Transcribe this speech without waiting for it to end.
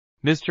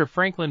Mr.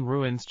 Franklin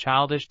ruins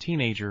Childish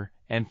Teenager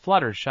and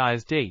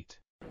Fluttershy's date.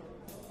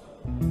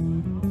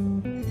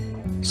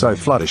 So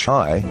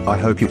Fluttershy, I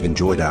hope you've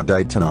enjoyed our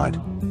date tonight.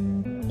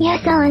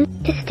 Yes,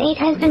 Ellen, this date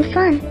has been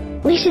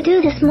fun. We should do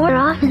this more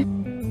often.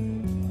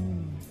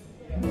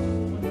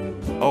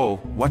 Oh,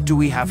 what do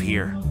we have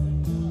here?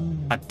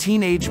 A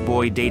teenage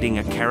boy dating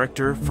a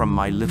character from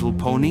My Little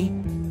Pony?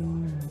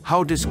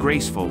 How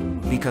disgraceful,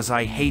 because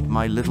I hate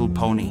My Little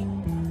Pony.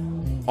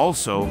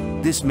 Also,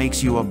 this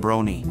makes you a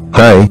brony.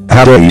 Hey,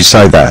 how dare you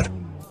say that?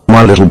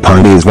 My Little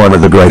Pony is one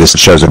of the greatest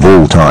shows of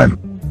all time.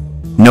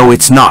 No,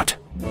 it's not.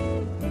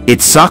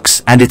 It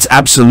sucks and it's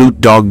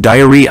absolute dog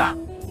diarrhea.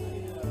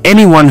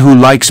 Anyone who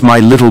likes My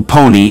Little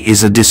Pony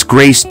is a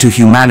disgrace to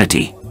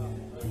humanity.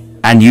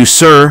 And you,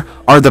 sir,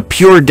 are the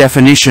pure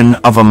definition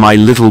of a My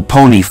Little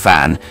Pony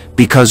fan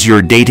because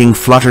you're dating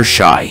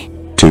Fluttershy.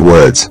 2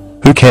 words.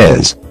 Who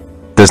cares?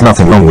 There's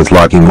nothing wrong with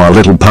liking My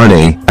Little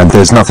Pony, and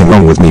there's nothing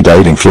wrong with me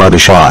dating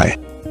Fluttershy.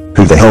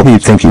 Who the hell do you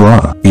think you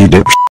are, you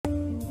dipshit?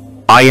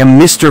 I am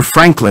Mr.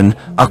 Franklin,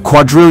 a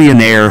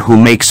quadrillionaire who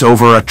makes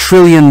over $1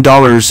 trillion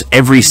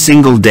every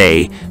single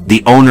day,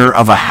 the owner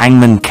of a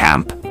hangman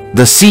camp,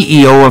 the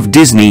CEO of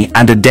Disney,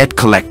 and a debt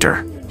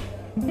collector.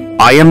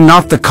 I am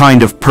not the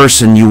kind of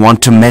person you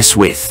want to mess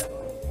with.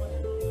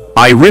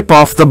 I rip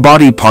off the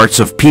body parts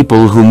of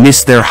people who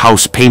miss their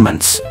house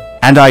payments,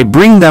 and I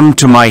bring them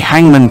to my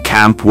hangman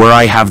camp where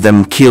I have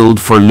them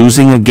killed for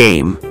losing a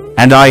game,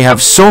 and I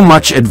have so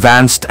much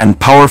advanced and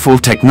powerful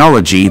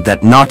technology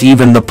that not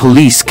even the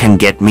police can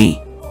get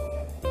me.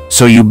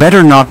 So you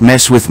better not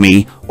mess with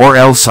me, or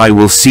else I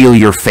will seal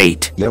your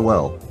fate. Yeah,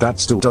 well, that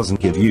still doesn't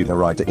give you the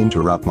right to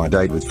interrupt my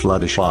date with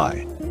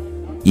Fluttershy.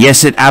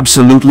 Yes, it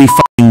absolutely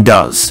f***ing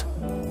does.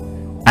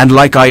 And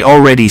like I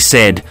already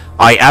said,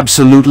 I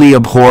absolutely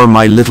abhor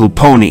My Little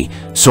Pony,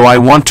 so I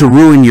want to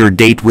ruin your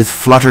date with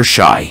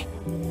Fluttershy.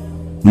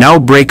 Now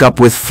break up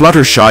with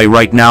Fluttershy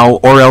right now,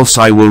 or else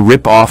I will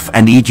rip off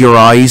and eat your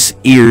eyes,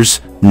 ears,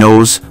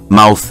 nose,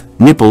 mouth,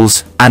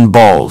 nipples, and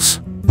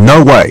balls.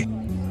 No way.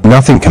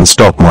 Nothing can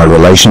stop my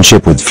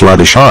relationship with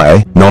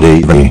Fluttershy, not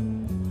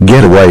even.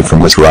 Get away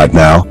from us right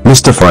now,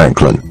 Mr.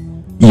 Franklin.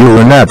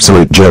 You're an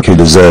absolute jerk who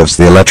deserves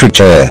the electric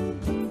chair.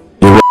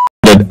 You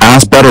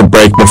ass better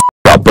break the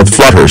f*** up with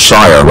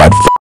Fluttershy right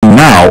f***ing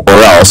now,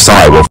 or else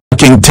I will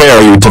f***ing tear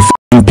you to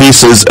f***ing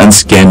pieces and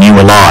skin you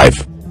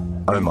alive.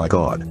 Oh my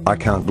god, I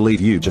can't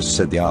believe you just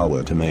said the R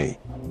word to me.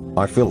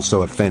 I feel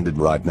so offended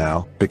right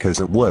now, because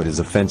that word is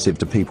offensive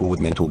to people with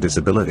mental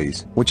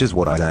disabilities, which is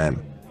what I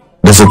am.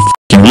 Does it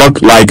f***ing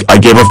look like I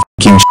give a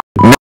f***ing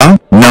shit now?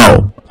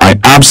 No, I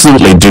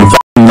absolutely do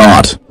f***ing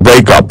not.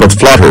 Break up with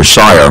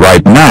Fluttershy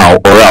right now,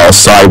 or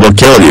else I will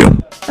kill you.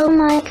 Oh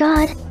my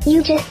god,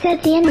 you just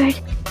said the N-word.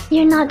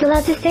 You're not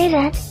allowed to say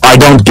that. I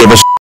don't give a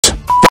shit.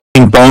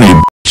 F***ing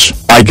pony bitch.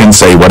 I can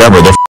say whatever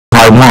the f***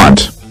 I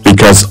want.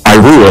 Because I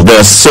rule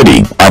this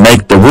city, I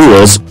make the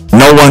rules,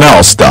 no one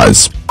else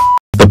does.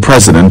 The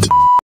president,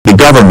 the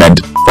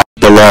government,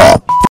 the law,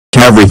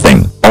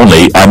 everything.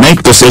 Only I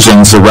make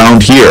decisions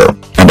around here,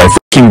 and I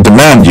f***ing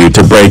demand you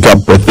to break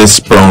up with this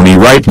brony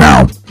right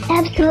now.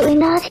 Absolutely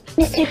not,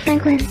 Mr.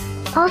 Franklin.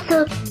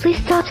 Also, please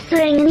stop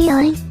swearing and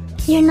yelling.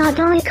 You're not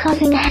only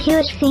causing a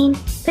huge scene,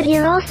 but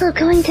you're also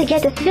going to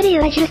get this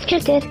video age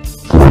restricted.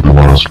 For the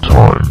last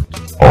time,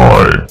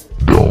 I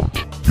don't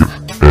give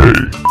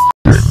a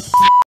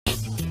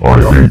I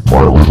hate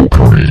My Little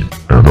Pony,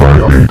 and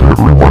I hate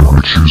everyone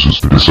who chooses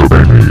to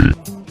disobey me.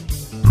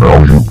 Now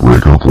you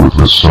break up with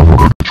this son of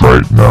a bitch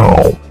right now,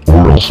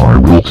 or else I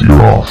will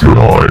tear off your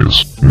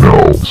eyes,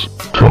 nose,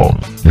 tongue,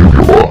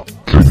 uvula,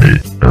 kidney,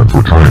 and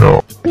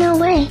vagina. No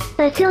way,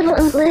 I still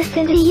won't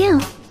listen to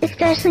you,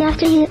 especially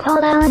after you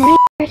called out an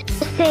N-word,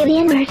 say the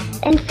N-word,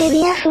 and say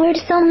the F-word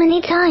so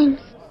many times.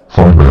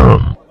 Fine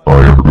then,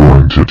 I am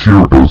going to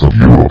tear both of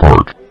you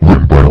apart,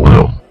 limb by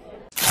limb.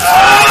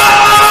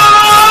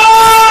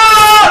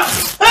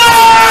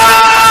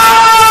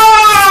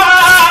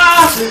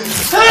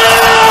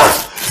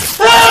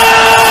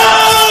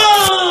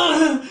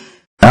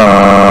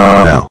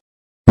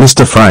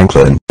 Mr.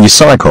 Franklin, you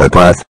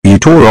psychopath, you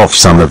tore off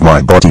some of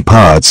my body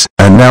parts,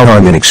 and now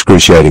I'm in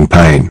excruciating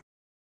pain.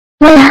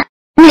 Well,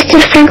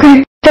 Mr.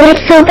 Franklin, but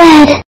it's so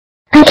bad.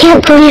 I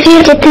can't believe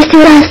you did this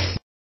to us.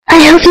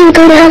 I hope you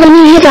go to hell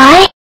when you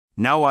die.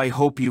 Now I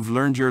hope you've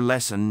learned your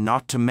lesson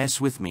not to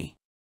mess with me.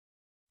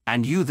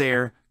 And you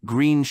there,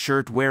 green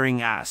shirt wearing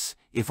ass,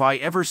 if I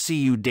ever see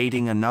you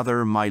dating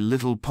another My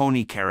Little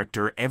Pony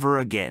character ever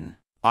again,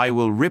 I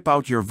will rip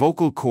out your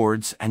vocal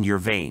cords and your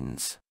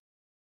veins.